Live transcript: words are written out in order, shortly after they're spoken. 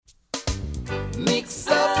Mix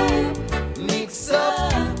up,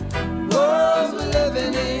 world we're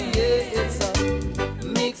living in, yeah, it's a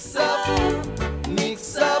mix up,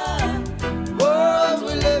 world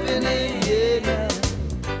we're living in, yeah.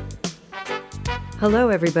 Hello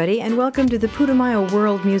everybody, and welcome to the Putumayo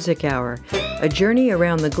World Music Hour, a journey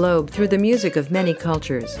around the globe through the music of many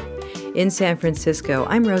cultures. In San Francisco,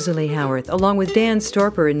 I'm Rosalie Howarth, along with Dan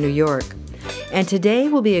Storper in New York. And today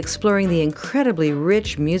we'll be exploring the incredibly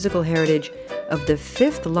rich musical heritage of the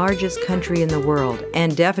fifth largest country in the world,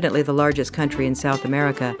 and definitely the largest country in South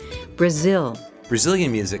America, Brazil. Brazilian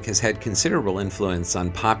music has had considerable influence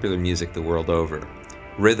on popular music the world over.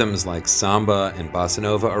 Rhythms like samba and bossa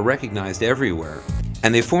nova are recognized everywhere,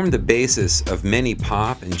 and they form the basis of many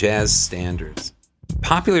pop and jazz standards.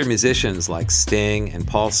 Popular musicians like Sting and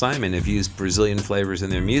Paul Simon have used Brazilian flavors in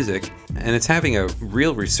their music, and it's having a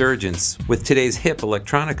real resurgence with today's hip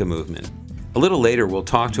electronica movement. A little later, we'll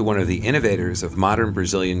talk to one of the innovators of modern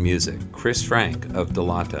Brazilian music, Chris Frank of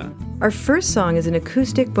Delata. Our first song is an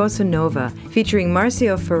acoustic bossa nova featuring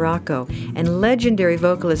Marcio Faraco and legendary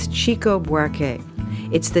vocalist Chico Buarque.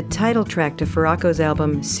 It's the title track to Faraco's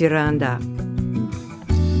album Ciranda.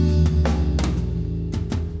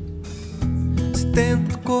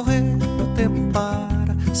 Tento correr, o tempo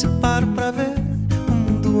para. Se paro pra ver, o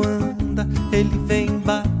mundo anda. Ele vem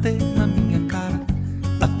bater na minha cara.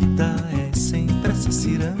 A vida é sempre essa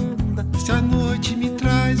ciranda. Se a noite me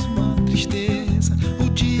traz uma tristeza, o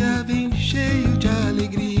dia vem cheio de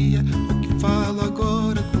alegria. O que falo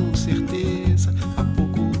agora com certeza, há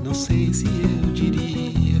pouco não sei se eu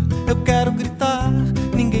diria. Eu quero gritar,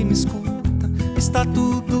 ninguém me escuta. Está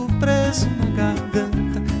tudo preso na garganta.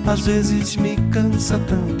 Às vezes me cansa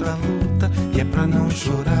tanto a luta, e é pra não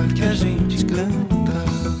chorar que a gente canta.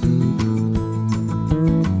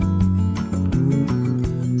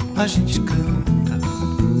 A gente canta.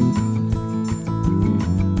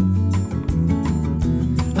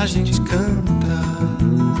 A gente canta.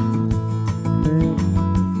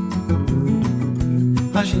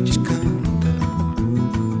 A gente canta.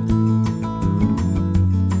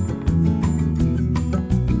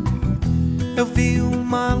 Eu vi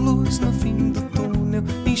uma luz no fim do túnel,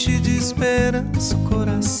 enchi de esperança o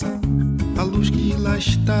coração. A luz que lá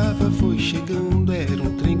estava foi chegando, era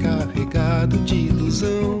um trem carregado de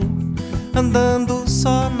ilusão. Andando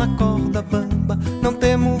só na corda bamba, não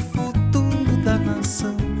temo o futuro da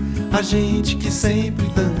nação. A gente que sempre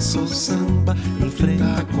dançou samba,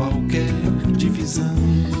 enfrenta qualquer divisão.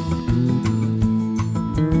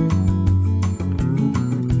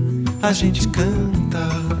 A gente canta.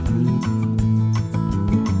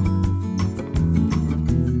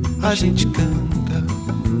 A gente canta.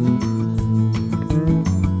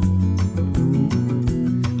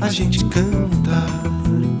 A gente canta.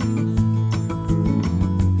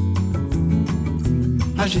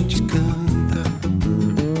 A gente canta.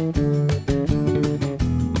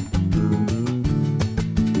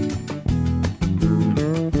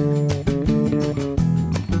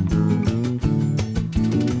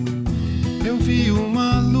 Eu vi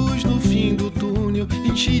uma luz no fim do túnel,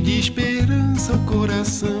 enchi de esperança o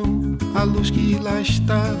coração. A luz que lá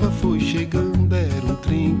estava foi chegando, era um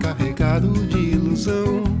trem carregado de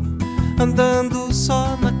ilusão. Andando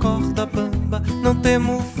só na corda bamba, não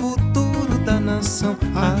temo o futuro da nação.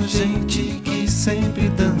 A gente que sempre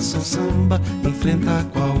dança o samba, enfrenta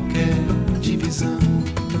qualquer divisão.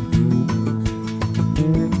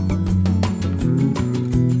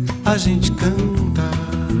 A gente canta.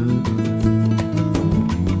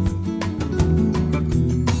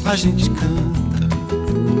 A gente canta.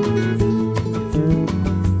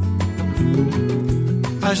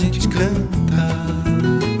 A gente canta.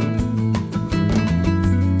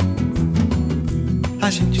 A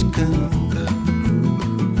gente canta.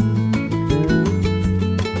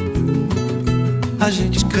 A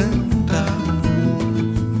gente canta.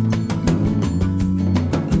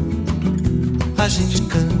 A gente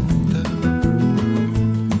canta.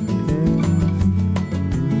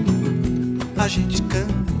 A gente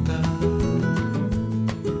canta.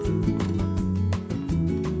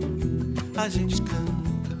 A gente canta.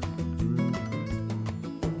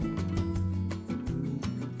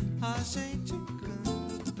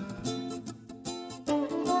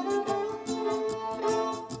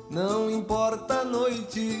 Não importa a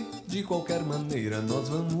noite, de qualquer maneira nós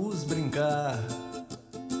vamos brincar.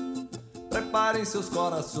 Preparem seus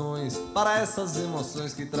corações para essas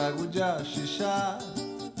emoções que trago de axixá.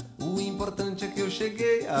 O importante é que eu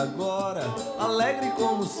cheguei agora, alegre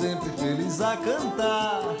como sempre, feliz a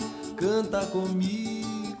cantar. Canta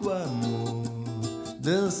comigo, amor,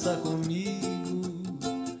 dança comigo,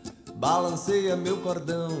 balanceia meu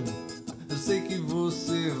cordão, eu sei que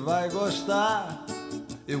você vai gostar.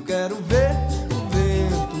 Eu quero ver o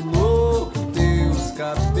vento louco, teus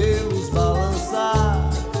cabelos balançar.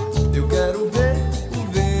 Eu quero ver o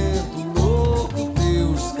vento louco,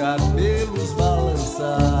 teus cabelos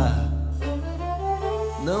balançar.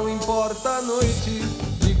 Não importa a noite,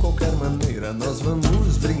 de qualquer maneira nós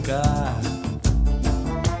vamos brincar.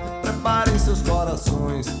 Preparem seus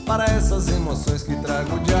corações para essas emoções que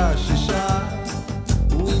trago de axixá.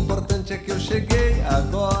 O importante é que eu cheguei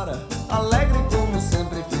agora, alegre como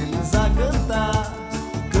sempre, feliz a cantar.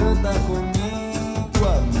 Canta comigo,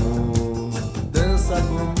 amor, dança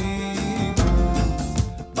comigo,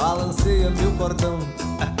 balanceia meu cordão,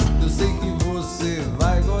 eu sei que você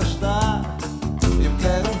vai gostar. Eu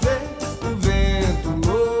quero ver o vento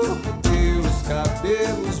louco, teus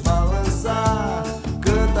cabelos balançar.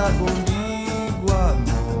 Canta comigo,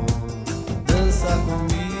 amor, dança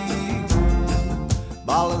comigo,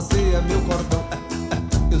 balanceia meu cordão,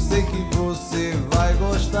 eu sei que você vai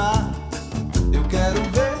gostar. Eu quero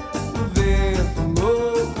ver o vento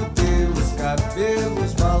louco, teus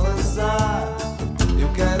cabelos balançar. Eu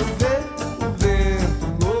quero ver o vento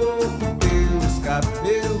louco, teus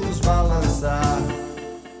cabelos balançar.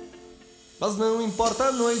 Mas não importa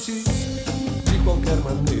a noite, de qualquer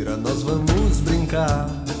maneira nós vamos brincar.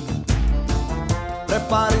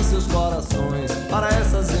 Preparem seus corações para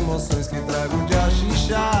essas emoções que trago de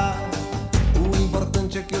axixá. O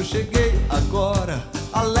importante é que eu cheguei agora,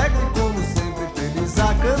 alegre como sempre, feliz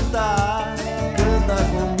a cantar. Canta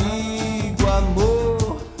comigo,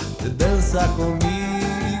 amor, dança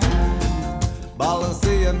comigo,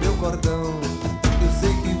 balanceia meu cordão, eu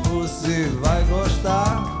sei que você vai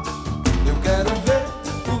gostar. Eu quero ver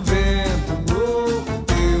o vento louco,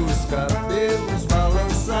 teus cabelos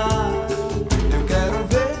balançar. Eu quero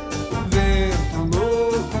ver o vento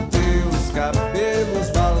louco, teus cabelos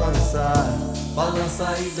balançar.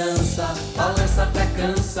 Balança e dança, balança até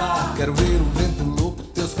cansar. Quero ver o vento louco,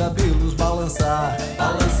 teus cabelos balançar.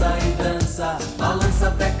 Balança e dança, balança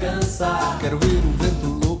até cansar. Quero ver o vento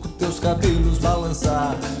louco, teus cabelos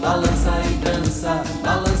balançar. Balança e dança,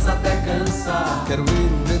 balança até cansar. Quero ver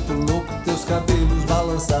o vento louco, teus cabelos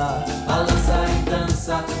balançar. Balança e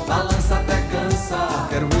dança, balança até cansar.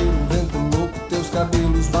 Quero ver o vento louco, teus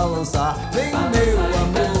cabelos balançar. Vem meu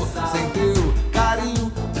amor, sem teu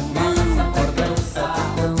carinho, meu cordão tá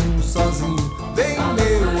tão sozinho. Vem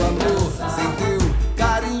meu amor, sem teu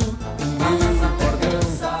carinho, meu cordão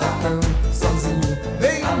tá tão sozinho.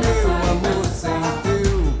 Vem meu amor, sem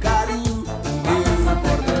teu carinho, meu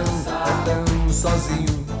cordão tá tão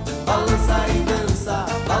sozinho. Balança e dança,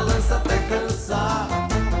 balança até cansar.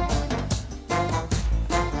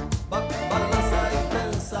 Balança e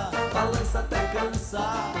dança, balança até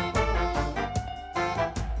cansar.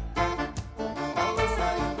 Balança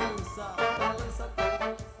e dança, balança até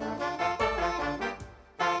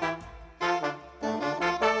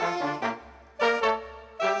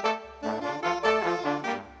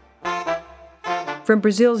From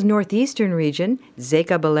Brazil's northeastern region,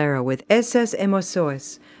 Zeca Baleiro with Essas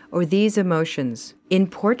Emoções, or These Emotions, in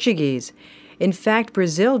Portuguese. In fact,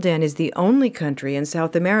 Brazil, Dan, is the only country in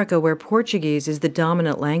South America where Portuguese is the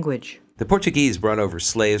dominant language. The Portuguese brought over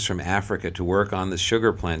slaves from Africa to work on the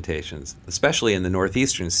sugar plantations, especially in the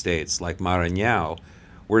northeastern states like Maranhão,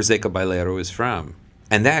 where Zeca Baleiro is from.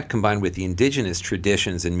 And that, combined with the indigenous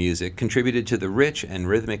traditions and music, contributed to the rich and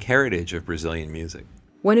rhythmic heritage of Brazilian music.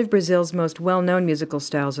 One of Brazil's most well-known musical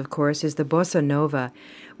styles, of course, is the bossa nova,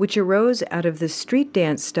 which arose out of the street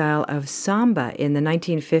dance style of samba in the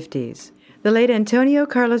 1950s. The late Antônio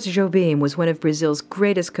Carlos Jobim was one of Brazil's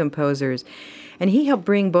greatest composers, and he helped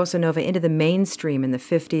bring bossa nova into the mainstream in the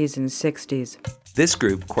 50s and 60s. This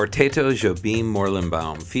group, Quarteto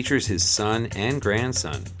Jobim-Morelenbaum, features his son and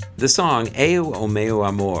grandson. The song E O Meu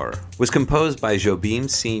Amor was composed by Jobim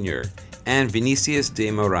Sr. and Vinicius de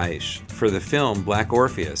Moraes for the film Black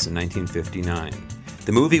Orpheus in 1959.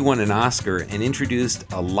 The movie won an Oscar and introduced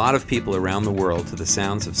a lot of people around the world to the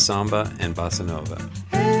sounds of samba and bossa nova.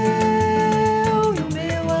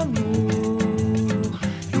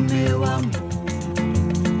 Meu amor,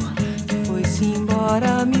 que foi-se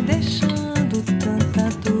embora me deixando tanta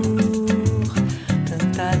dor,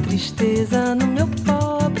 tanta tristeza no meu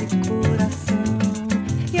pobre coração,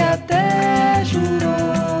 e até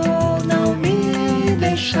jurou não me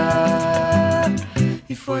deixar,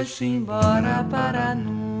 e foi-se embora para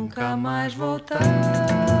nunca mais voltar.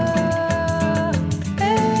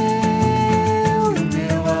 Eu e o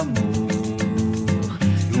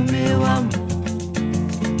meu amor,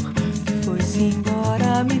 foi-se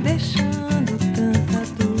embora me deixando tanta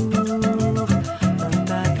dor,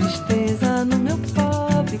 tanta tristeza no meu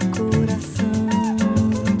pobre coração.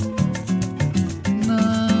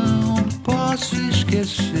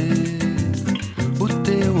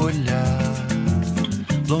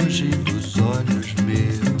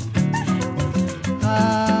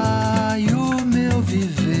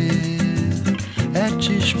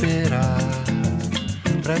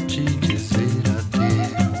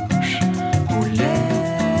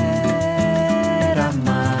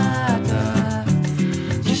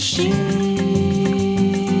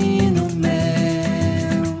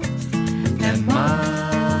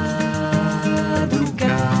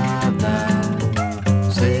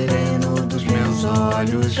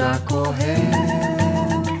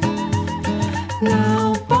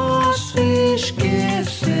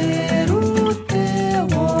 esquecer o teu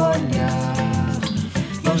olhar,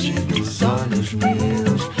 longe dos olhos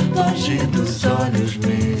meus, longe dos olhos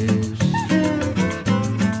meus.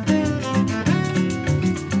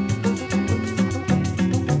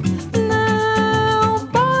 Não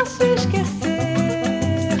posso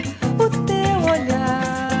esquecer o teu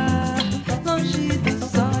olhar, longe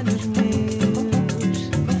dos olhos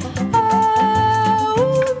meus. Ah, o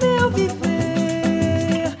meu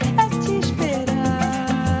viver é te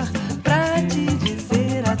esperar pra te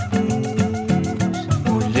dizer adeus,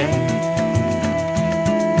 mulher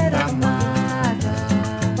amada,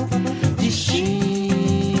 destino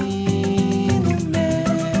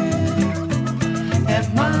meu é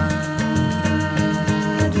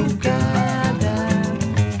madrugada,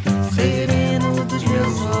 sereno dos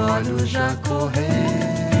meus olhos já correu.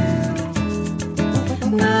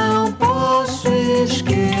 Não posso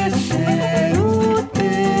esquecer o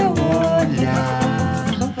teu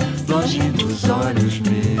olhar, longe dos olhos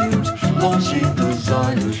meus, longe dos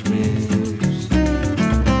olhos meus.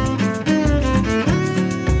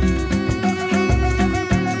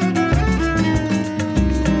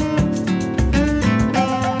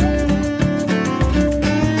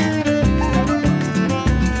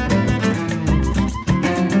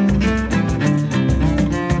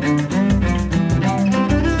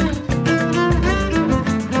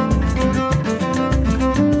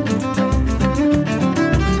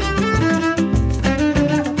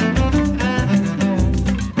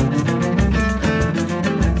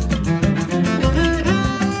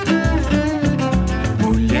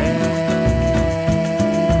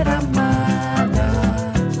 Mulher amada,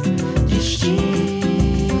 destino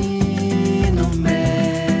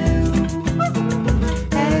meu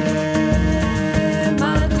é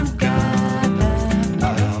madrugada,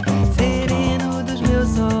 sereno dos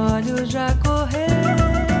meus olhos já correu.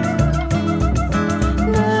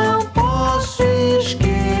 Não posso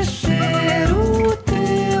esquecer o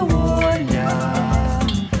teu olhar,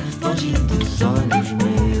 longe dos olhos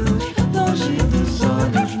meus, longe dos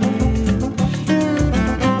olhos meus.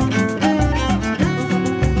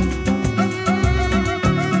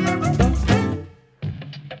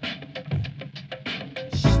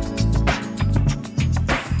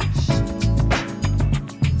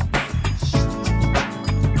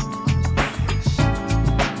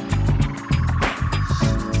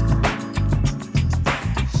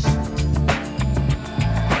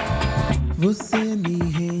 Você me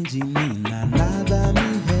rende, mina, nada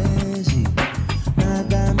me rege,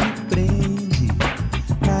 nada me prende,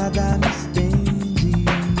 nada me estende.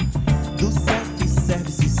 Do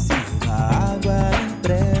self-service sirva água em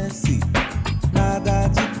prece, nada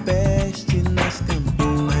de peste nas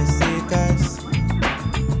campinas secas.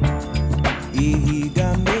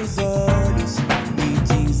 Irriga meus olhos e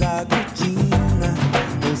diz a gotina,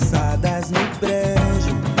 ossadas no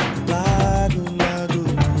brejo, lago, lago.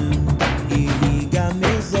 Irriga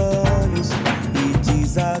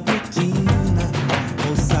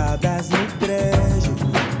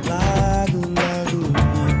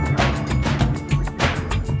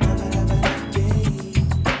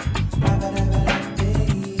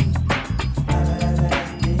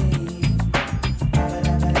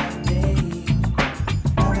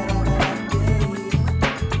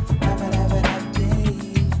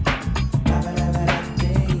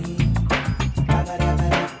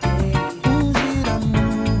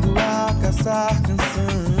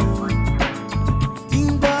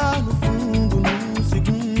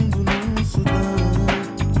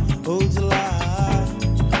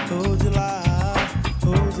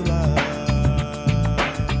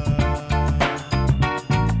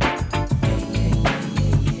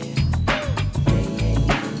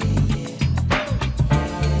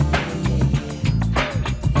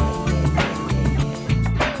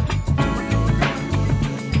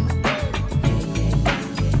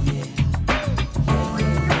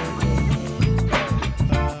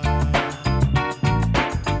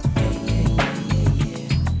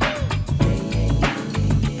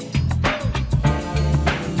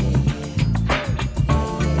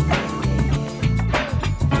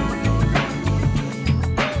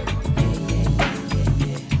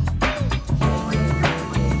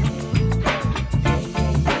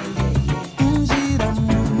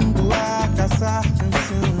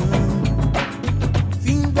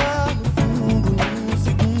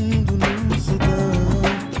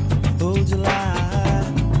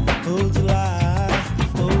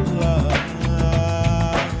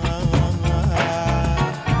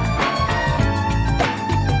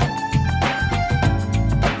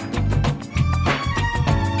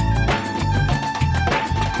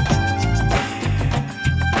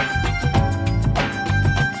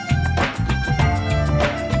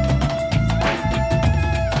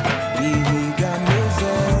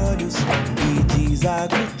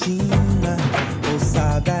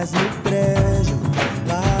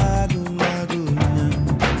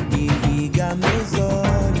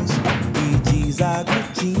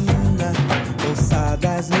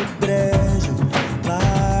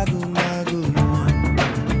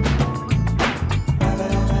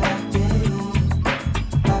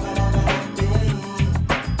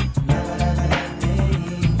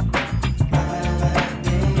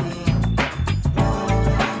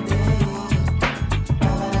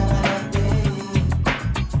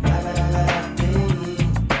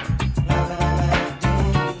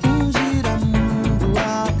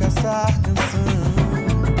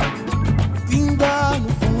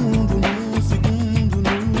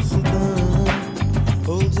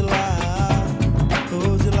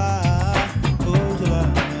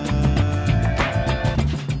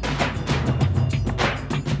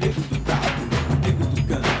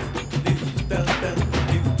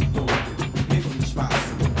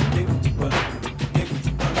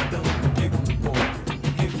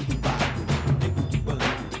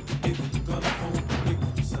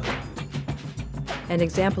an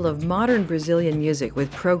example of modern Brazilian music with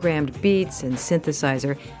programmed beats and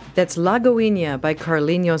synthesizer. That's Lagoinha by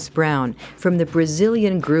Carlinhos Brown from the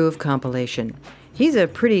Brazilian Groove compilation. He's a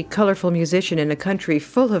pretty colorful musician in a country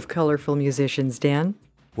full of colorful musicians, Dan.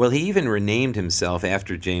 Well, he even renamed himself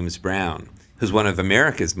after James Brown, who's one of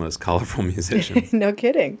America's most colorful musicians. No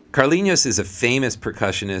kidding. Carlinhos is a famous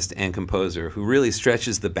percussionist and composer who really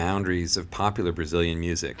stretches the boundaries of popular Brazilian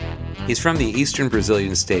music. He's from the eastern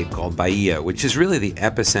Brazilian state called Bahia, which is really the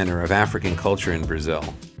epicenter of African culture in Brazil.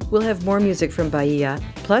 We'll have more music from Bahia,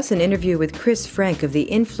 plus an interview with Chris Frank of the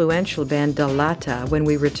influential band Dalata when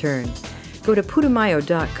we return. Go to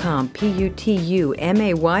Putumayo.com,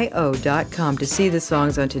 Putumayo.com to see the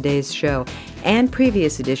songs on today's show and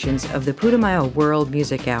previous editions of the Putumayo World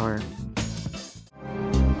Music Hour.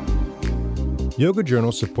 Yoga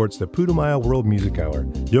Journal supports the Putumayo World Music Hour.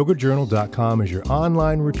 YogaJournal.com is your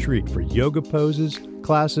online retreat for yoga poses,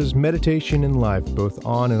 classes, meditation, and life, both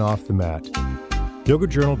on and off the mat.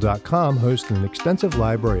 YogaJournal.com hosts an extensive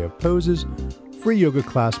library of poses, free yoga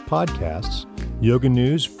class podcasts, yoga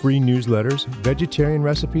news, free newsletters, vegetarian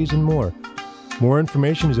recipes, and more. More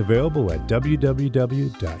information is available at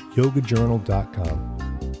www.yogajournal.com.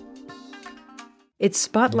 It's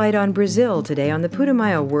Spotlight on Brazil today on the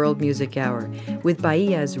Putumayo World Music Hour with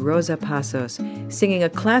Bahia's Rosa Passos singing a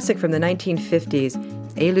classic from the 1950s,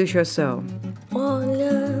 E Luxo Só.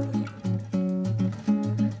 Olha,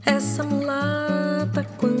 essa mulata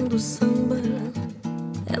quando samba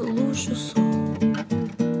é luxo só.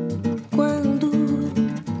 Quando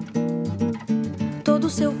todo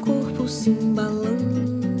seu corpo se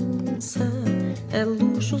embalança, é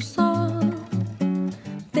luxo só.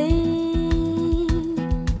 Tem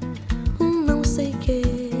um não sei que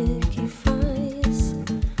faz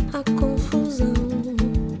a confusão.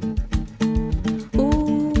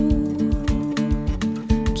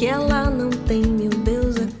 Que ela não tem, meu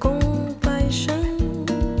Deus, é compaixão.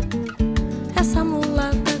 Essa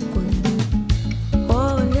mulata quando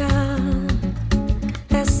olha,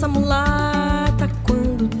 essa mulata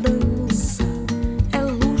quando dança, é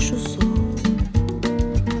luxo só.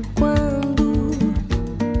 Quando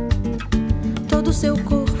todo seu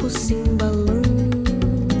corpo se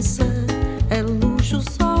embalança, é luxo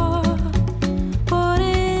só.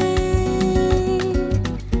 Porém,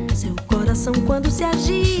 seu coração quando se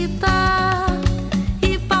agita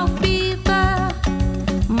e palpita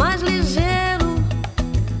mais ligeiro,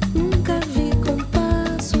 nunca vi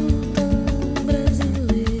compasso tão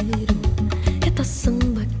brasileiro. Eita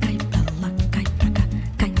samba, cai pra lá, cai pra cá,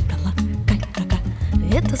 cai pra lá, cai pra cá.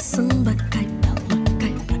 Eita samba, cai pra lá,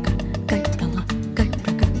 cai pra cá, cai pra lá, cai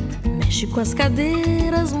pra cá. Mexe com as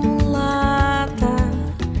cadeiras, mulata,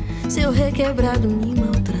 seu requebrado me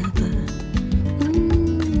maltrata.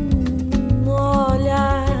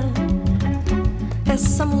 Olha,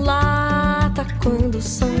 essa mulata quando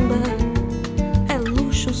samba é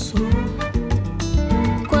luxo só.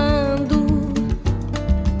 Quando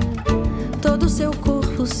todo seu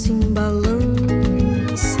corpo se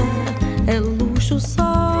embalança, é luxo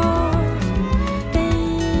só. Tem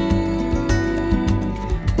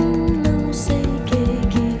um não sei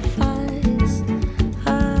que faz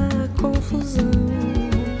a confusão.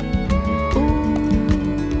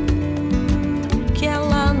 Que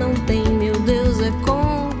ela não tem, meu Deus, é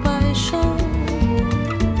compaixão.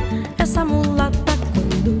 Essa mulata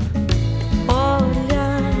quando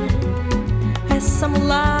olha, essa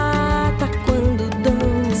mulata quando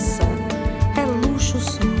dança, é luxo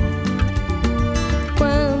só.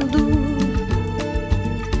 Quando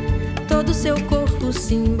todo seu corpo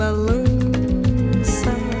se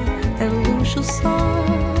embalança, é luxo só.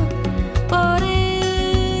 Porém,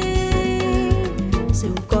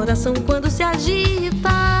 seu coração quando se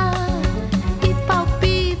agita e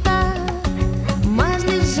palpita mais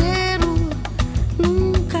ligeiro,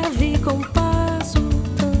 nunca vi compasso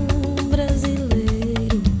tão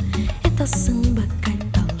brasileiro. Eita samba, cai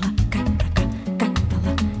pra lá, cai pra cá, cai pra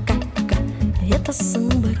lá, cai pra cá. Eita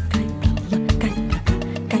samba, cai pra lá, cai pra cá,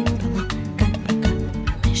 cai pra lá, cai pra cá.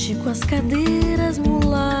 Mexe com as cadeiras,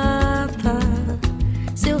 mulata,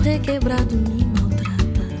 seu requebrado me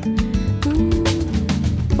maltrata.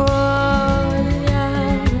 Olha,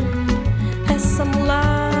 essa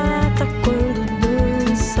mulata quando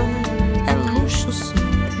dança, é luxo só.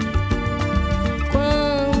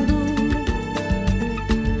 Quando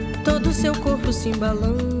todo seu corpo se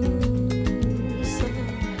embalança,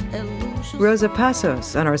 é luxo só. Rosa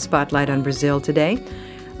Passos on our Spotlight on Brazil today.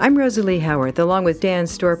 I'm Rosalie Howarth, along with Dan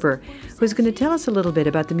Storper, who's going to tell us a little bit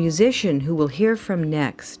about the musician who we'll hear from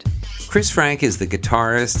next. Chris Frank is the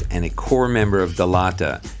guitarist and a core member of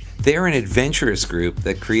Dalata. They're an adventurous group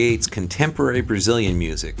that creates contemporary Brazilian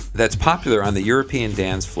music that's popular on the European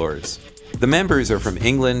dance floors. The members are from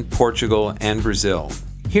England, Portugal, and Brazil.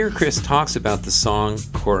 Here Chris talks about the song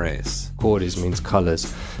Cores. Cores means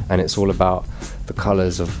colours, and it's all about the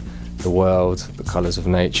colours of the world, the colours of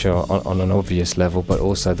nature on an obvious level, but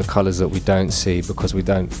also the colours that we don't see because we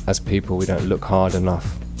don't, as people, we don't look hard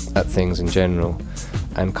enough at things in general.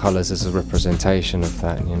 And colours is a representation of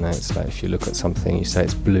that. You know, it's like if you look at something, you say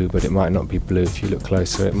it's blue, but it might not be blue. If you look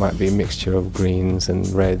closer, it might be a mixture of greens and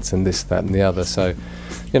reds and this, that and the other. So,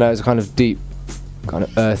 you know, it's a kind of deep, kind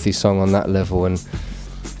of earthy song on that level. And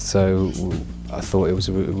so I thought it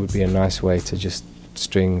would be a nice way to just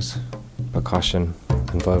strings, percussion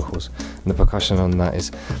and vocals. And the percussion on that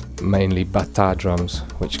is mainly bata drums,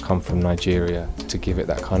 which come from Nigeria, to give it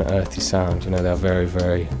that kind of earthy sound. You know, they're very,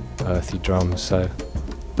 very earthy drums. So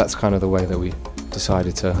that's kind of the way that we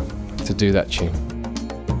decided to do that tune.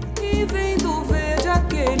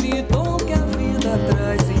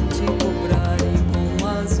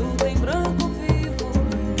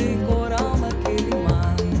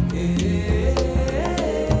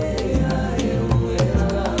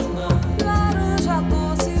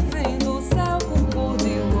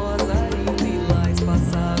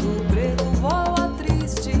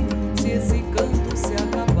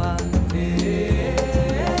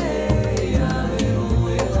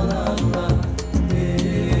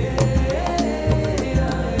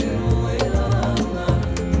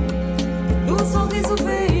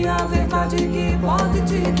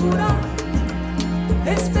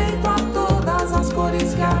 Respeito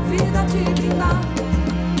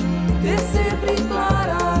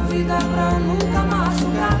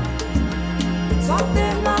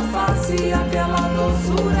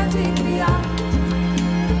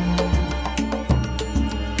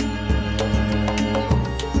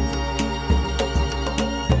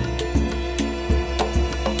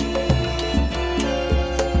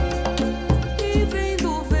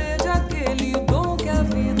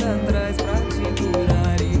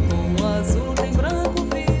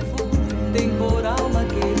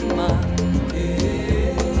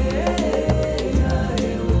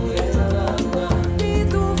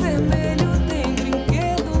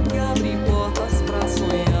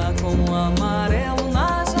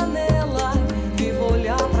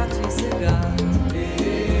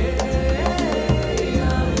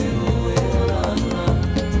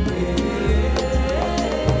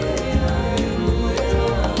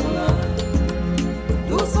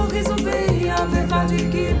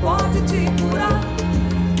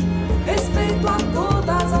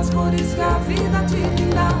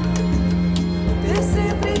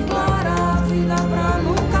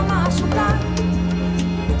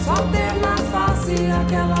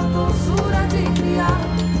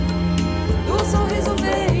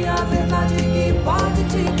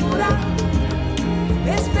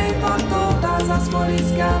a todas as cores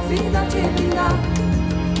que a vida te brinda.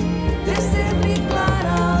 Ter sempre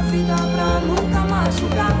clara a vida pra nunca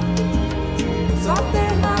machucar. Só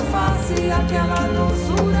ter na face aquela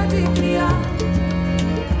doçura de criar.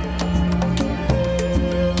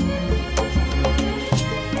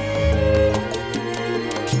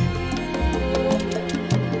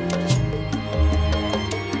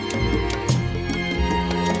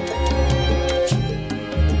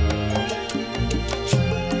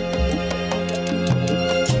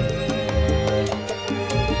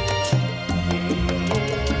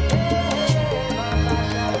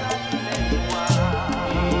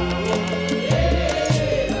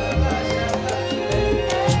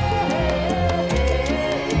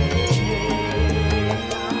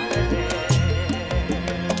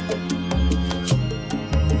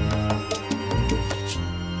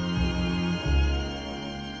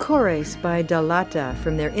 Cores by Dalata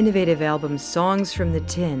from their innovative album Songs from the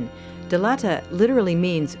Tin. Dalata literally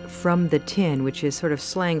means from the tin, which is sort of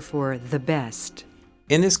slang for the best.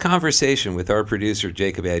 In this conversation with our producer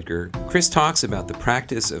Jacob Edgar, Chris talks about the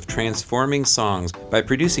practice of transforming songs by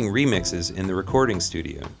producing remixes in the recording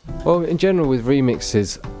studio. Well, in general with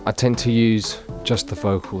remixes, I tend to use just the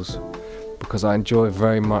vocals because I enjoy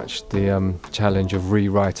very much the challenge of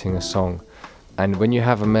rewriting a song. And when you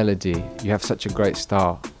have a melody, you have such a great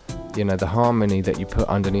start. You know, the harmony that you put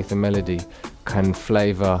underneath the melody can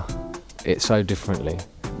flavour it so differently.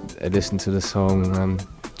 I listen to the song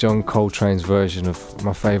John Coltrane's version of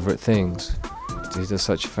My Favourite Things. He does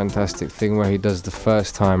such a fantastic thing where he does the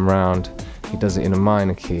first time round, he does it in a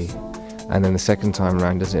minor key, and then the second time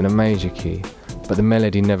round does it in a major key. But the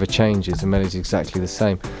melody never changes, the melody's exactly the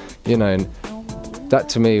same. You know, and that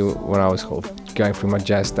to me, when I was sort of going through my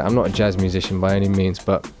jazz, I'm not a jazz musician by any means,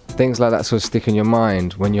 but things like that sort of stick in your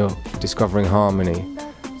mind when you're discovering harmony,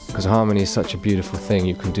 because harmony is such a beautiful thing.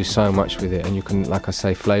 You can do so much with it, and you can, like I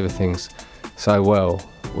say, flavour things so well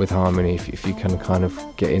with harmony if you can kind of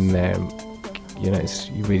get in there. You know,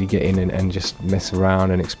 you really get in and just mess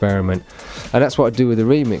around and experiment. And that's what I do with the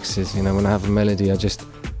remixes. You know, when I have a melody, I just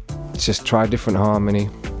try different harmony,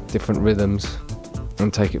 different rhythms,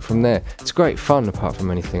 and take it from there. It's great fun apart from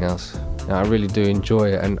anything else. You know, I really do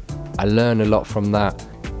enjoy it, and I learn a lot from that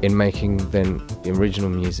in making then original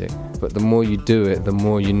music. But the more you do it, the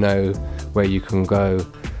more you know where you can go,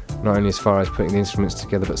 not only as far as putting the instruments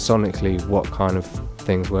together, but sonically what kind of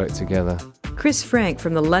things work together. Chris Frank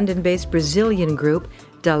from the London-based Brazilian group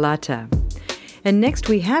Dalata. And next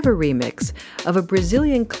we have a remix of a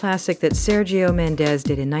Brazilian classic that Sergio Mendes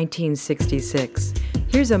did in 1966.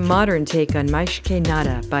 Here's a modern take on Mais Que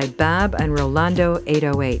Nada by Bab and Rolando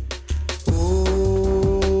 808.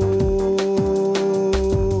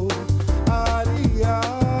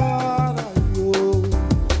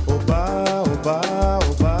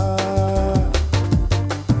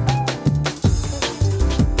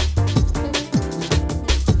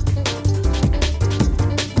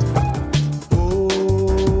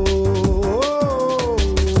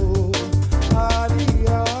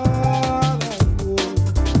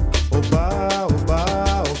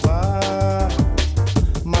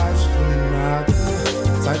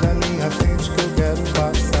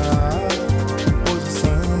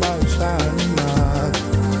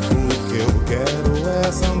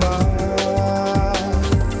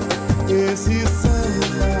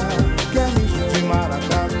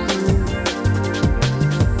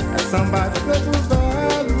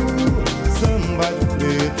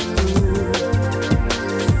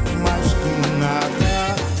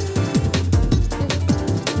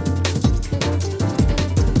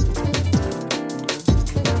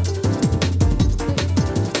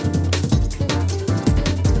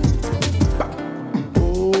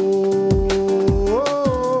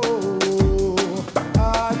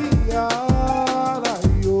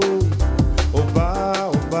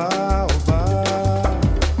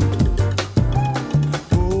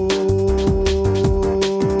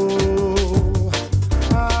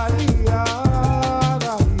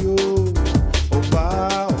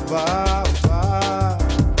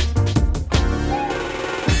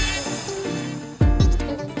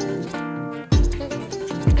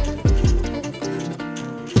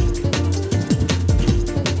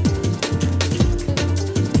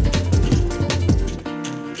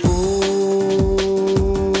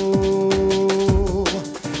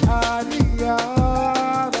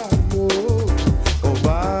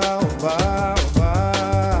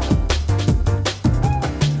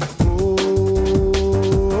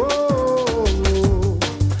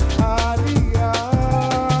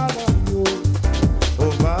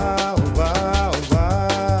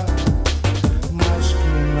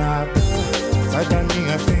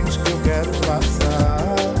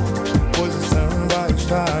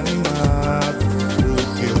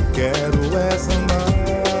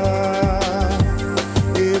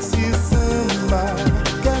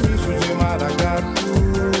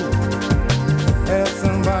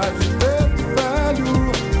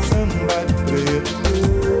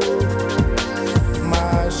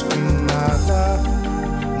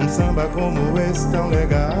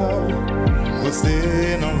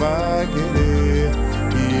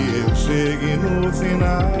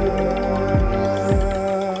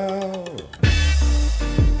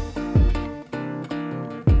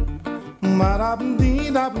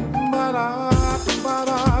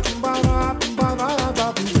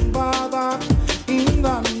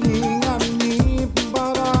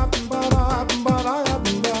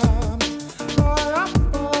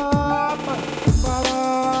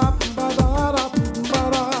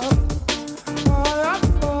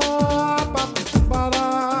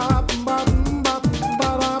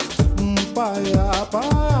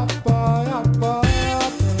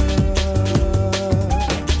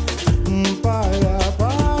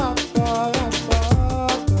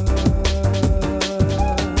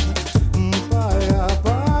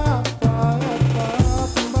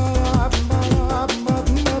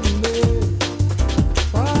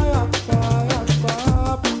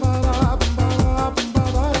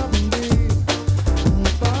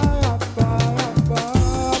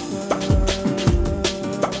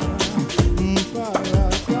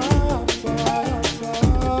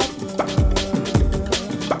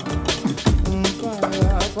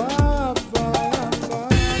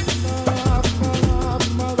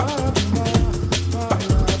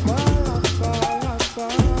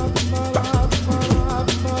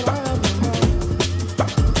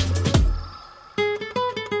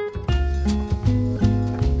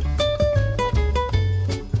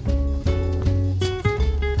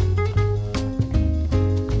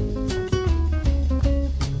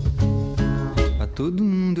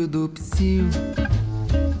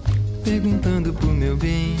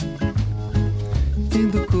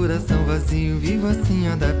 coração vazio, vivo assim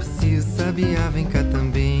a dar psiu. Sabiá, vem cá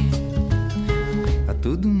também. A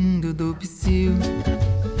todo mundo eu dou psiu,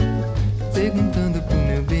 perguntando pro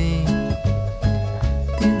meu bem.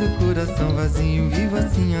 Tendo coração vazio, vivo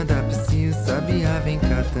assim a dar psiu. Sabiá, vem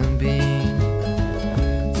cá também.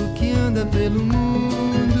 Tu que anda pelo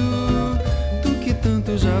mundo, tu que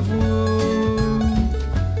tanto já voou,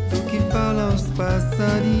 tu que fala aos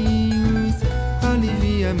passarinhos,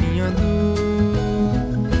 alivia minha dor.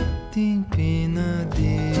 Tem pena,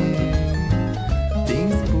 Deus,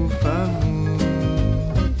 tens por favor.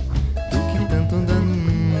 Tu que tanto anda no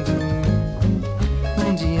mundo,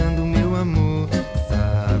 onde anda o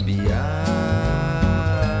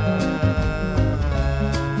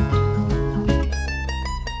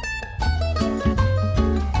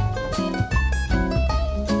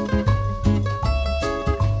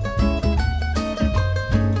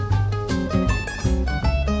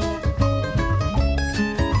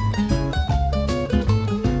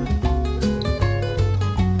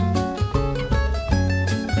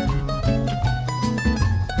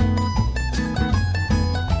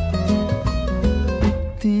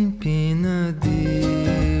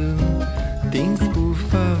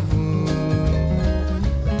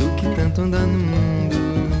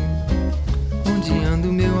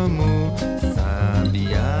meu amor,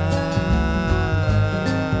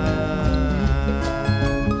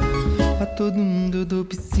 sabiá. Todo mundo eu dou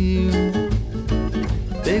psiu,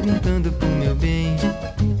 perguntando pro meu bem.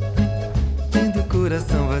 Tendo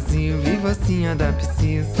coração vazio, vivo assim a dar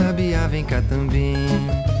psiu. Sabiá, vem cá também.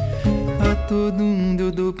 A todo mundo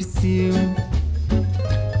eu dou psiu,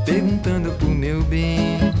 perguntando pro meu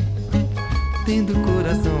bem. Tendo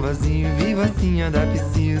coração vazio, vivo assim a dar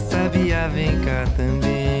psiu. Sabiá, vem cá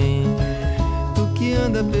também. Tu que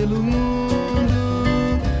anda pelo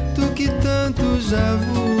mundo, tu que tanto já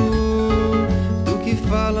voou, tu que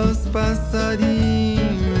fala aos passarinhos,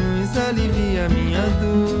 alivia minha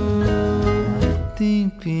dor. Tem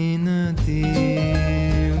pena,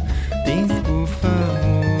 Deus, tens por favor.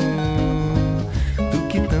 Tu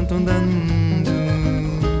que tanto anda no mundo,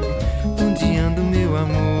 onde anda o meu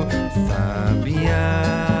amor,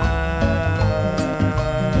 sabiá.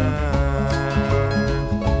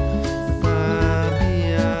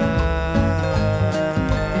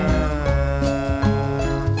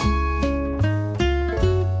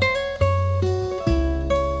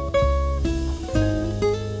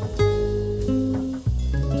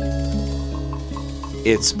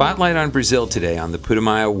 It's Spotlight on Brazil today on the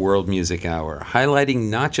Putumayo World Music Hour, highlighting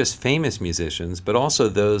not just famous musicians, but also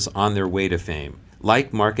those on their way to fame,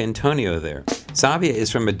 like Marc Antonio there. Sabia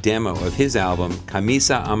is from a demo of his album,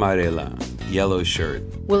 Camisa Amarela, Yellow Shirt.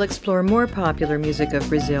 We'll explore more popular music of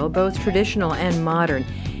Brazil, both traditional and modern,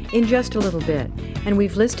 in just a little bit. And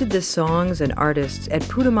we've listed the songs and artists at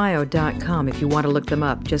Putumayo.com if you want to look them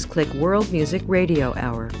up. Just click World Music Radio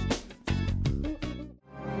Hour.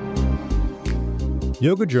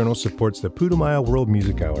 Yoga Journal supports the Putumayo World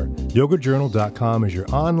Music Hour. YogaJournal.com is your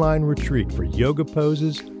online retreat for yoga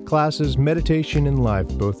poses, classes, meditation, and life,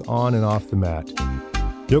 both on and off the mat.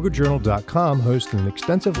 YogaJournal.com hosts an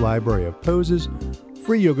extensive library of poses,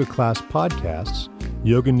 free yoga class podcasts,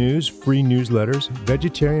 yoga news, free newsletters,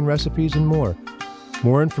 vegetarian recipes, and more.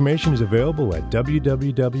 More information is available at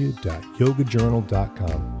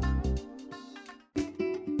www.yogajournal.com.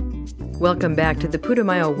 Welcome back to the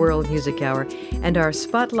Putumayo World Music Hour and our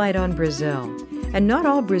Spotlight on Brazil. And not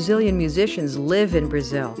all Brazilian musicians live in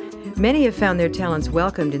Brazil. Many have found their talents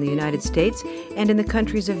welcomed in the United States and in the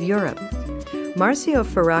countries of Europe. Marcio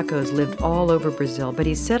Faraco's lived all over Brazil, but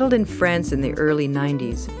he settled in France in the early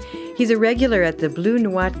 90s. He's a regular at the Blue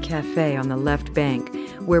Note Cafe on the left bank,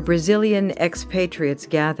 where Brazilian expatriates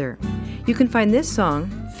gather. You can find this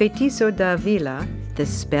song, Feitiço Da Vila, The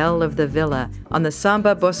Spell of the Villa, on the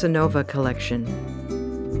Samba Bossa Nova collection.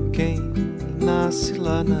 Quem nasce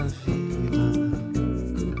lá na vila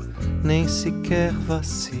nem sequer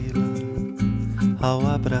vacila ao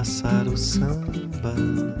abraçar o samba,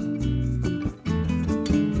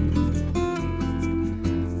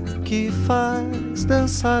 que faz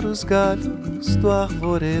dançar os galhos do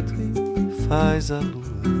arvoredo e faz a lua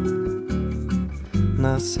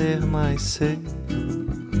nascer mais cedo.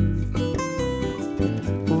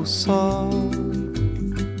 O sol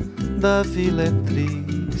da vila é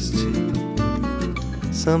triste,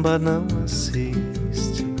 samba não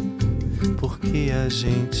assiste, porque a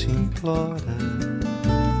gente implora.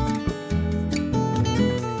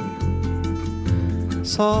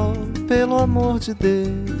 Sol, pelo amor de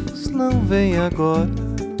Deus, não vem agora,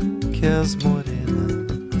 que as morenas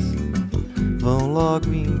vão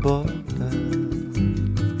logo embora.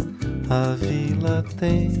 A vila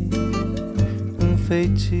tem um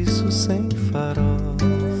feitiço sem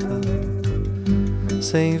farofa,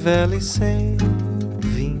 sem vela e sem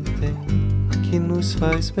vintém, que nos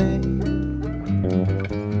faz bem.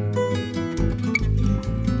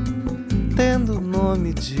 Tendo o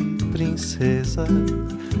nome de princesa,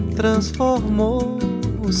 transformou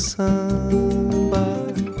o samba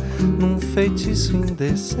num feitiço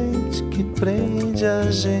indecente que prende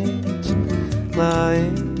a gente lá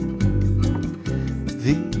em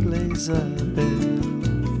Vila Isabel.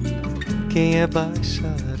 Quem é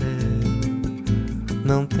bacharel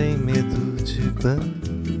não tem medo de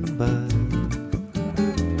bamba.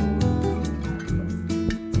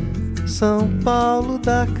 São Paulo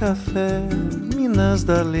dá café, Minas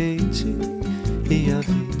dá leite e a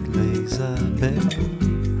Vila Isabel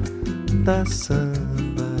dá samba.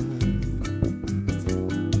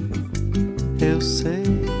 Eu sei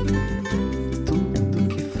tudo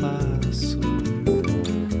que faço,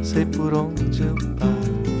 sei por onde eu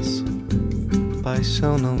passo,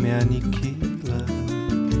 paixão não me aniquila.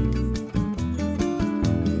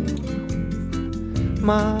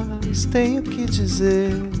 Mas tenho que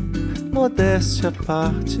dizer, modéstia à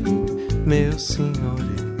parte, meus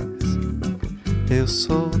senhores, eu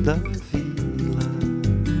sou da vila.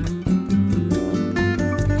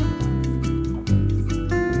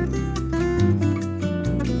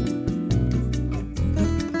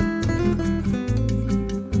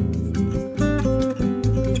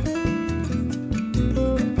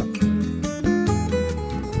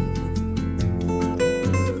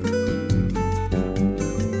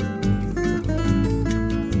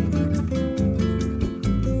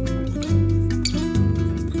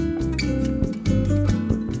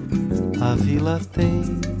 A vila tem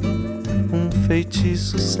um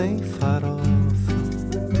feitiço sem farofa,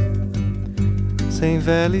 sem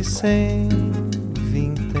vela e sem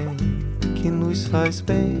vintém, que nos faz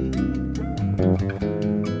bem.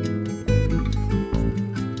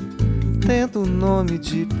 Tendo o nome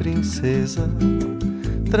de princesa,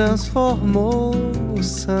 transformou o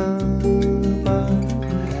samba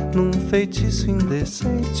num feitiço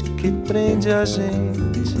indecente que prende a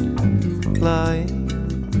gente lá em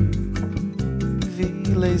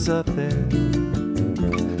Vila Isabel.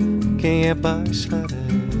 Quem é bacharel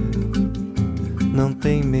não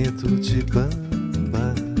tem medo de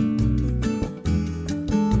bamba.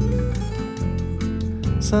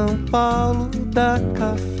 São Paulo dá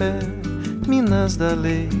café, Minas dá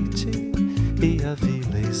leite e a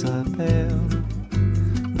Vila Isabel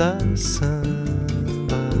dá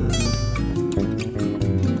samba.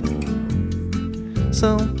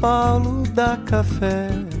 São Paulo dá café,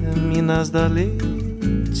 Minas dá leite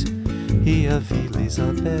e a Vila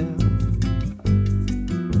Isabel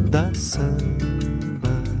dá samba.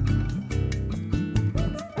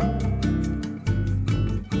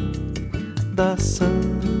 Dá samba.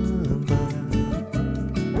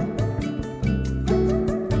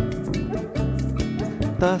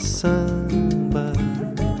 Dá samba.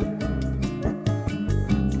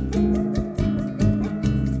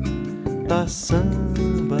 Dá samba.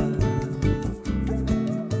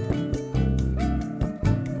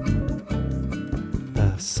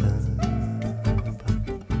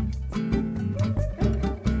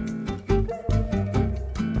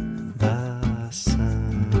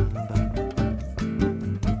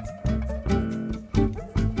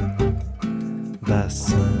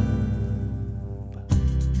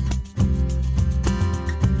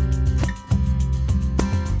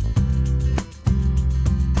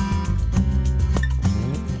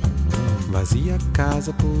 Vazia a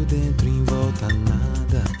casa por dentro, em volta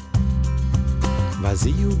nada.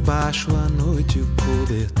 Vazio baixo à noite o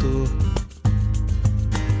cobertor.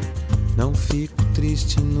 Não fico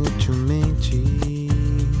triste inutilmente,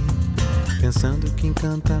 pensando que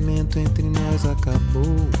encantamento entre nós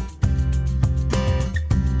acabou.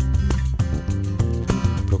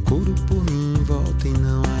 Procuro por mim em volta e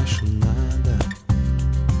não acho nada,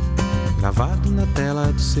 gravado na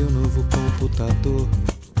tela do seu novo computador.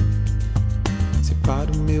 Se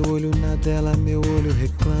paro meu olho na dela, meu olho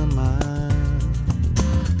reclama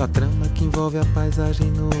da trama que envolve a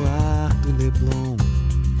paisagem no ar do Leblon.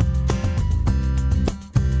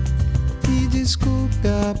 E desculpe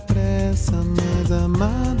a pressa, mas a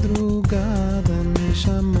madrugada me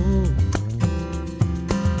chamou.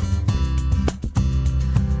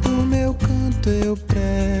 No meu canto eu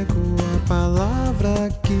prego a palavra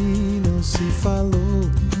que não se falou.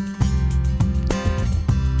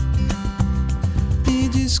 E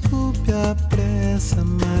desculpe a pressa,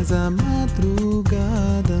 mas a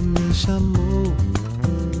madrugada me chamou.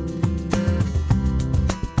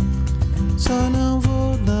 Só não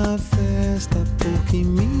vou na festa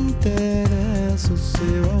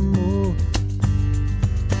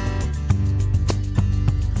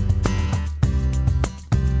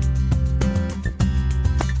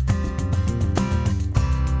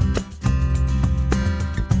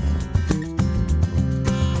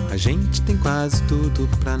gente tem quase tudo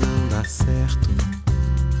pra não dar certo,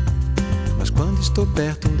 mas quando estou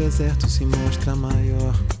perto um deserto se mostra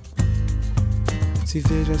maior. Se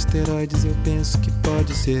vejo asteroides eu penso que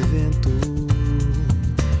pode ser vento.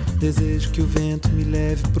 Desejo que o vento me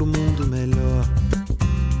leve pro mundo melhor.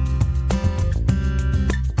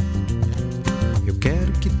 Eu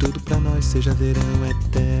quero que tudo pra nós seja verão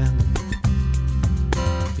eterno,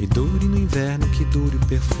 e dure no inverno que dure o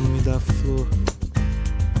perfume da flor.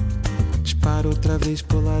 Disparo outra vez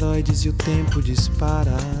polaroides e o tempo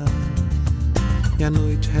dispara, e a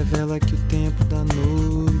noite revela que o tempo da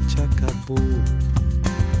noite acabou.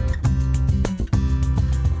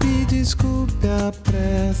 Me desculpe a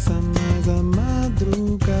pressa, mas a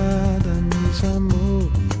madrugada me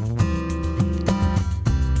chamou.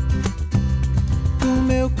 No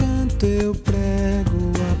meu canto eu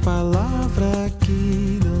prego a palavra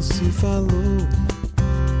que não se falou.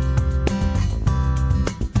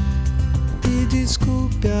 Me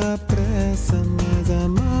desculpe a pressa, mas a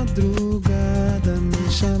madrugada me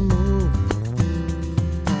chamou.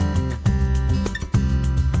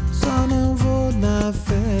 Só não vou na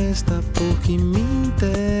festa porque me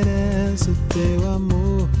interessa o teu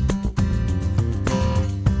amor.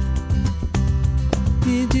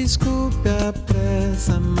 Me desculpe a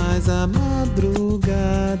pressa, mas a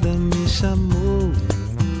madrugada me chamou.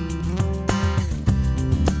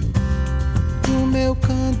 No meu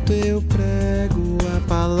canto eu prego a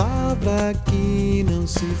palavra que não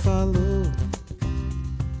se falou.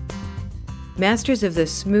 Masters of the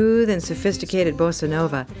smooth and sophisticated bossa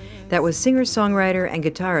nova, that was singer-songwriter and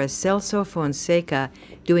guitarist Celso Fonseca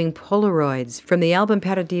doing Polaroids from the album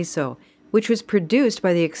Paradiso, which was produced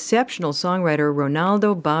by the exceptional songwriter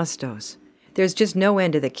Ronaldo Bastos. There's just no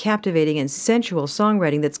end to the captivating and sensual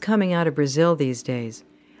songwriting that's coming out of Brazil these days.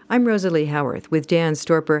 I'm Rosalie Howarth with Dan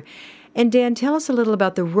Storper. And Dan, tell us a little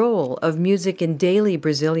about the role of music in daily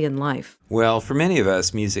Brazilian life. Well, for many of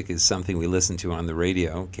us, music is something we listen to on the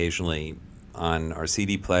radio, occasionally on our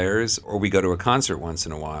CD players, or we go to a concert once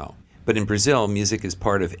in a while. But in Brazil, music is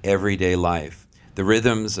part of everyday life. The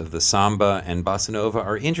rhythms of the samba and bossa nova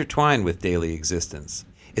are intertwined with daily existence.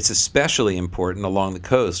 It's especially important along the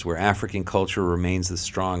coast where African culture remains the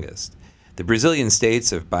strongest. The Brazilian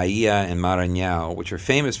states of Bahia and Maranhão, which are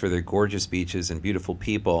famous for their gorgeous beaches and beautiful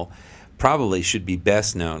people, probably should be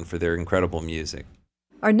best known for their incredible music.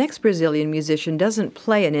 Our next Brazilian musician doesn't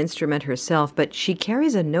play an instrument herself, but she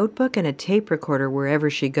carries a notebook and a tape recorder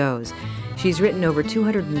wherever she goes. She's written over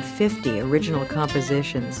 250 original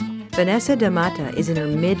compositions. Vanessa da Mata is in her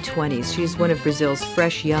mid-20s. She's one of Brazil's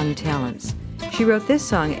fresh young talents. She wrote this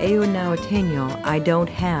song, E O Não Tenho, I Don't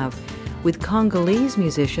Have, with Congolese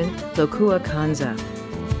musician Lokua Kanza.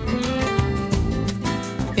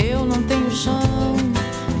 Eu não tenho chão,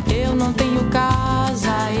 eu não tenho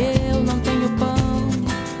casa, eu não tenho pão.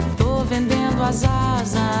 Tô vendendo as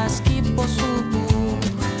asas que possuo por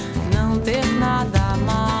não ter nada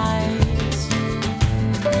mais.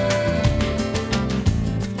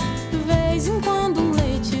 Vez em quando um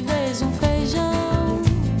leite, vez um feijão.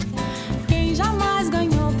 Quem jamais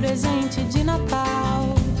ganhou presente de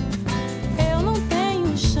Natal? Eu não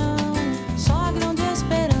tenho chão, só grão de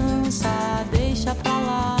esperança, deixa pra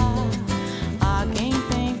lá. A quem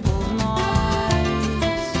tem por nós.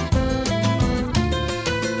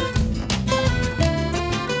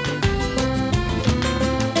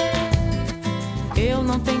 Eu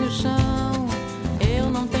não tenho chão, eu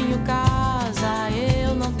não tenho casa,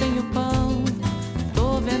 eu não tenho pão.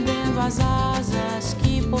 Tô vendendo as asas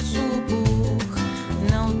que possuo por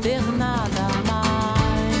não ter nada mais.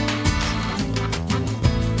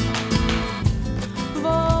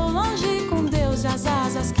 Vou longe com Deus e as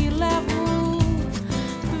asas que levo.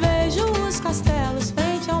 Vejo os castelos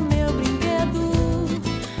frente ao meu brinquedo.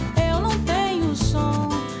 Eu não tenho som,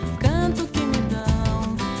 canto que me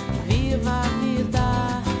dão. Viva a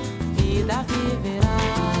vida, vida viverá.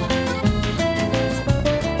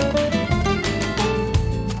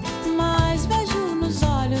 Mas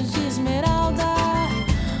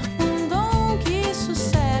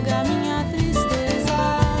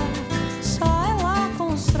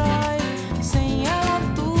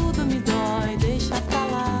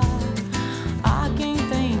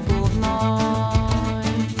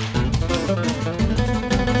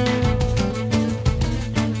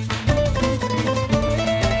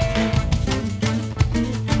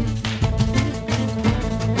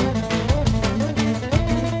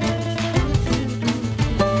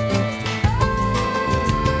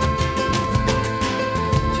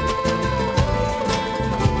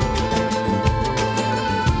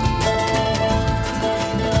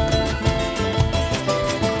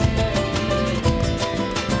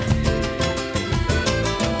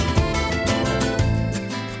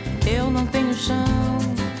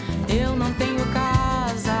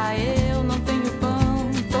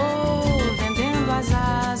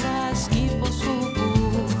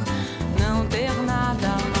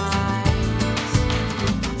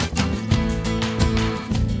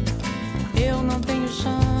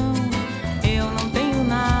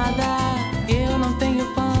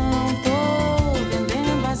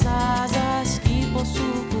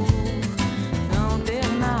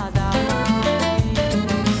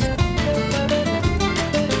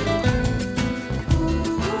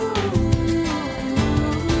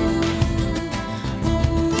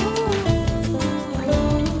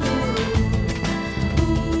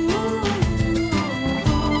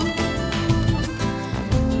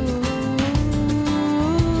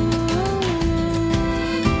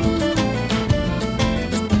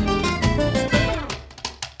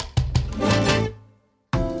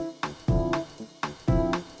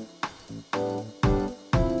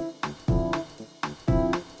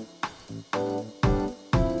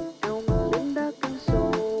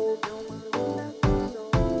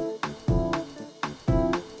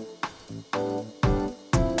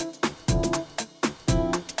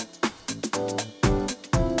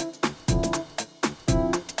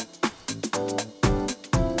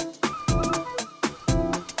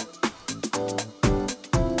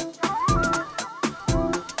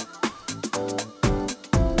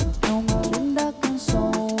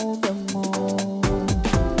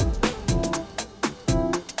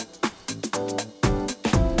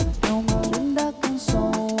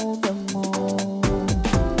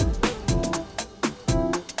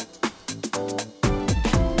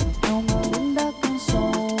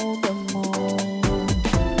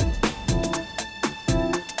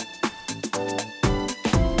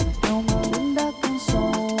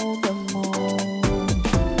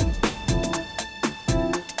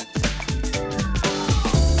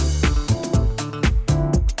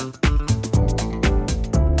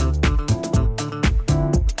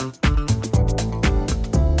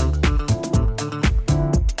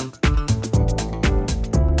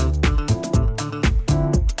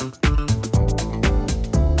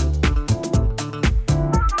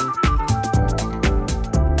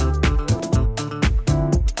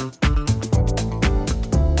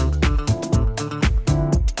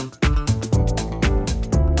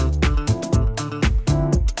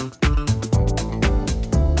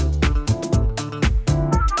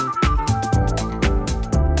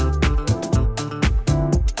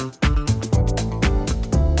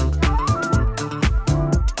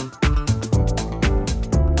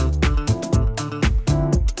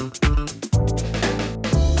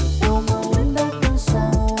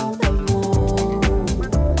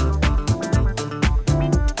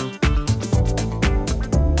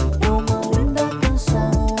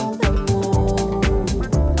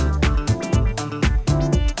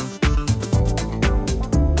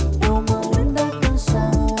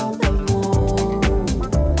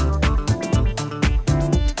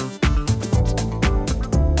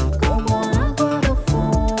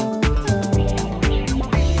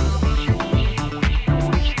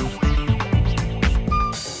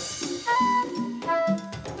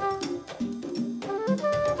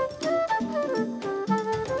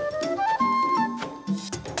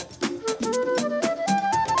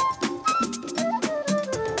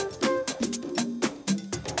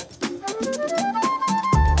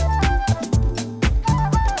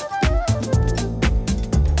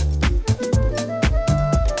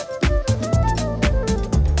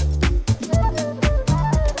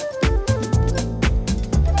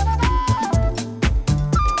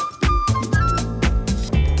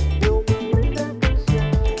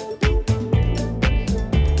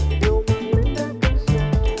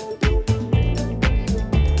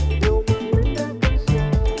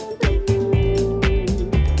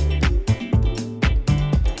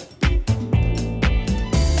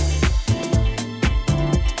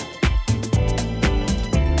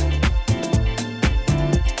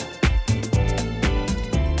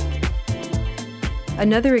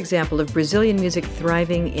Another example of Brazilian music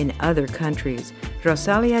thriving in other countries.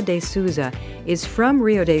 Rosalia de Souza is from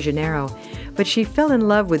Rio de Janeiro, but she fell in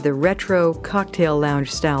love with the retro cocktail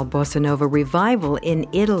lounge style bossa nova revival in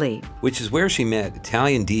Italy, which is where she met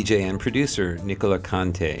Italian DJ and producer Nicola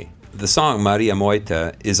Conte. The song Maria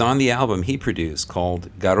Moita is on the album he produced called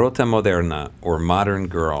Garota Moderna, or Modern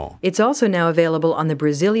Girl. It's also now available on the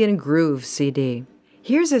Brazilian Groove CD.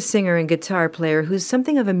 Here's a singer and guitar player who's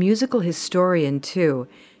something of a musical historian, too.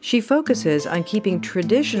 She focuses on keeping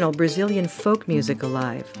traditional Brazilian folk music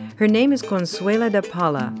alive. Her name is Consuela da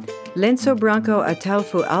Paula. Lenço Branco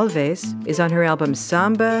Ataulfo Alves is on her album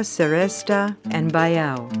Samba, Seresta, and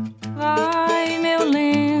Baião. Vai, meu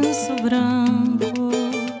lenço branco,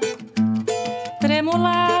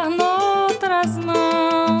 tremular noutras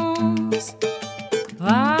mãos.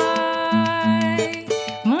 Vai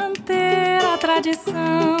manter a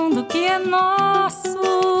tradição do que é nosso,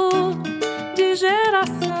 de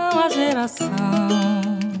geração a geração.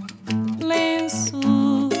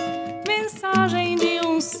 Lenço, mensagem de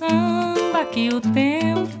um samba que o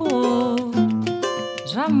tempo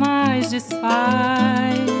jamais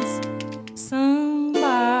desfaz.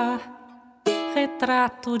 Samba,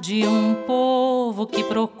 retrato de um povo que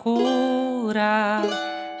procura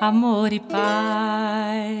amor e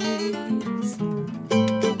paz.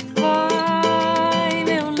 Vai,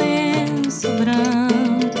 meu lenço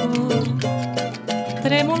branco,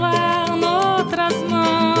 tremular noutras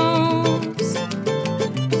mãos.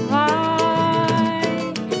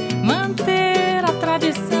 Vai manter a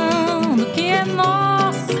tradição do que é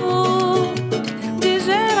nosso, de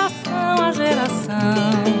geração a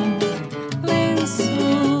geração.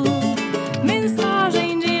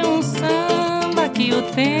 Que o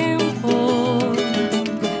tempo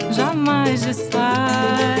jamais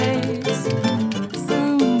desfaz.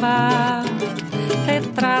 Samba,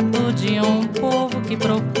 retrato de um povo que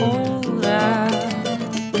procura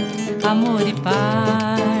amor e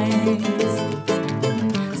paz.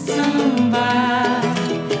 Samba,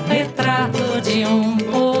 retrato de um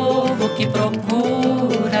povo que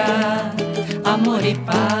procura amor e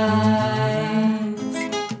paz.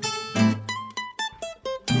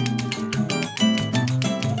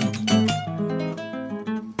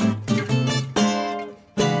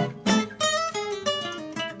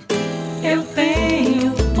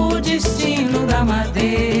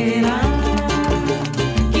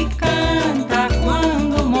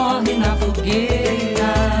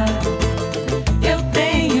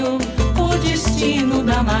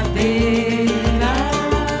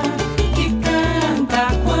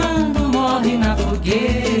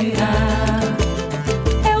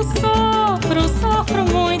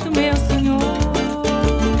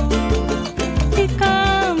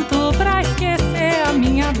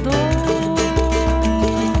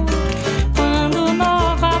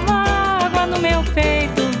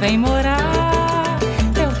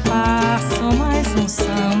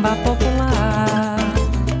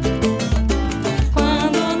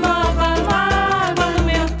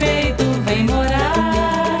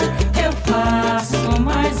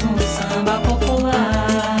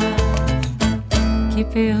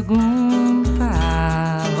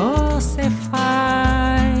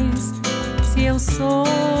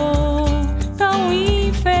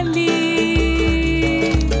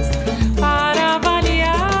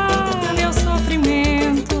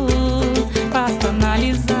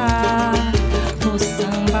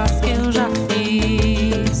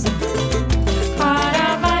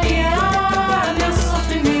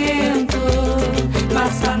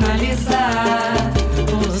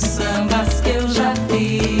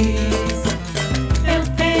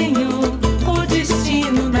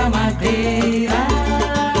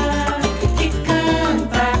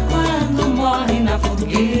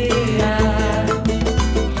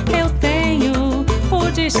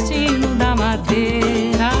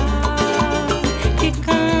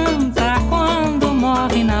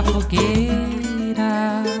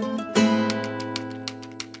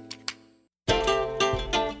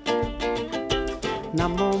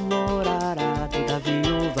 Namorado da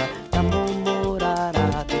viúva,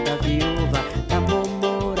 namorado da viúva,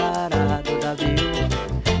 namorado da viúva.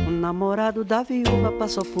 O namorado da viúva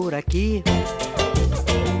passou por aqui.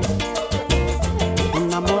 O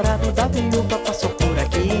namorado da viúva passou por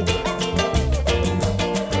aqui.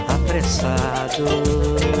 Apressado,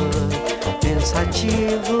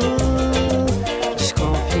 pensativo,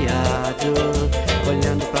 desconfiado,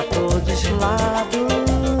 olhando pra todos os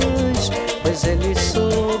lados, pois ele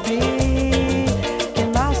soube que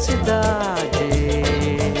na cidade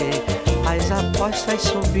as apostas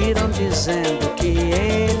subiram, dizendo que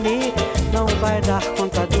ele não vai dar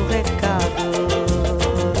conta do recado.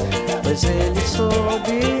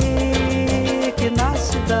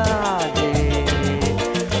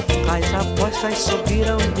 As apostas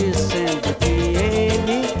subiram dizendo que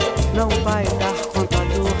ele não vai dar conta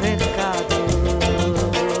do recado.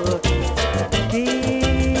 Que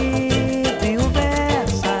viúva é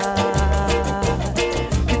essa?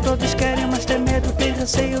 Que todos querem, mas tem medo, tem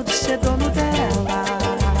receio de ser dono dela.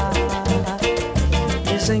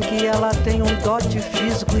 Dizem que ela tem um dote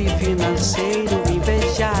físico e financeiro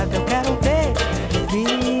invejável. Quero ver que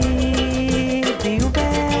viúva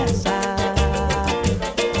é essa?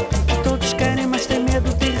 Que todos querem, mas tem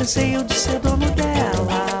medo, tem receio de ser dono dela.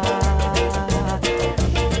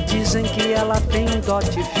 Dizem que ela tem um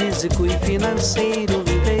dote físico e financeiro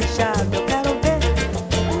invejável. Quero ver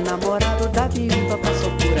o namorado da viúva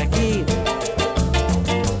passou por aqui.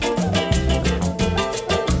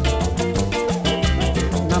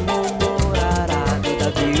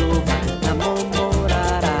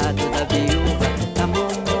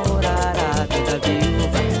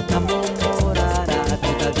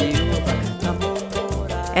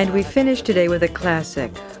 And we finish today with a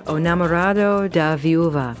classic, O Namorado da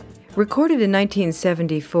Viuva, recorded in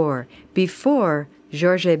 1974, before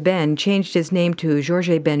Jorge Ben changed his name to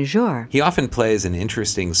Jorge Ben-Jor. He often plays an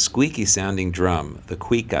interesting squeaky-sounding drum, the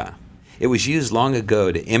cuica. It was used long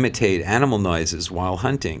ago to imitate animal noises while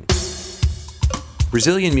hunting.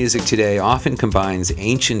 Brazilian music today often combines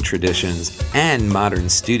ancient traditions and modern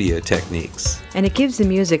studio techniques. And it gives the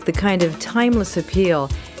music the kind of timeless appeal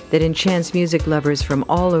that enchants music lovers from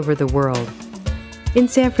all over the world. In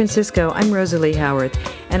San Francisco, I'm Rosalie Howarth,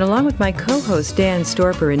 and along with my co-host Dan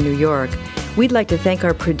Storper in New York, we'd like to thank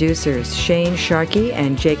our producers, Shane Sharkey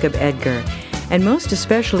and Jacob Edgar, and most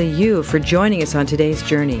especially you for joining us on today's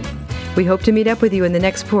journey. We hope to meet up with you in the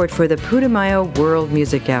next port for the Putumayo World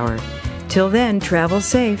Music Hour. Till then, travel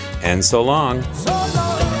safe. And so long.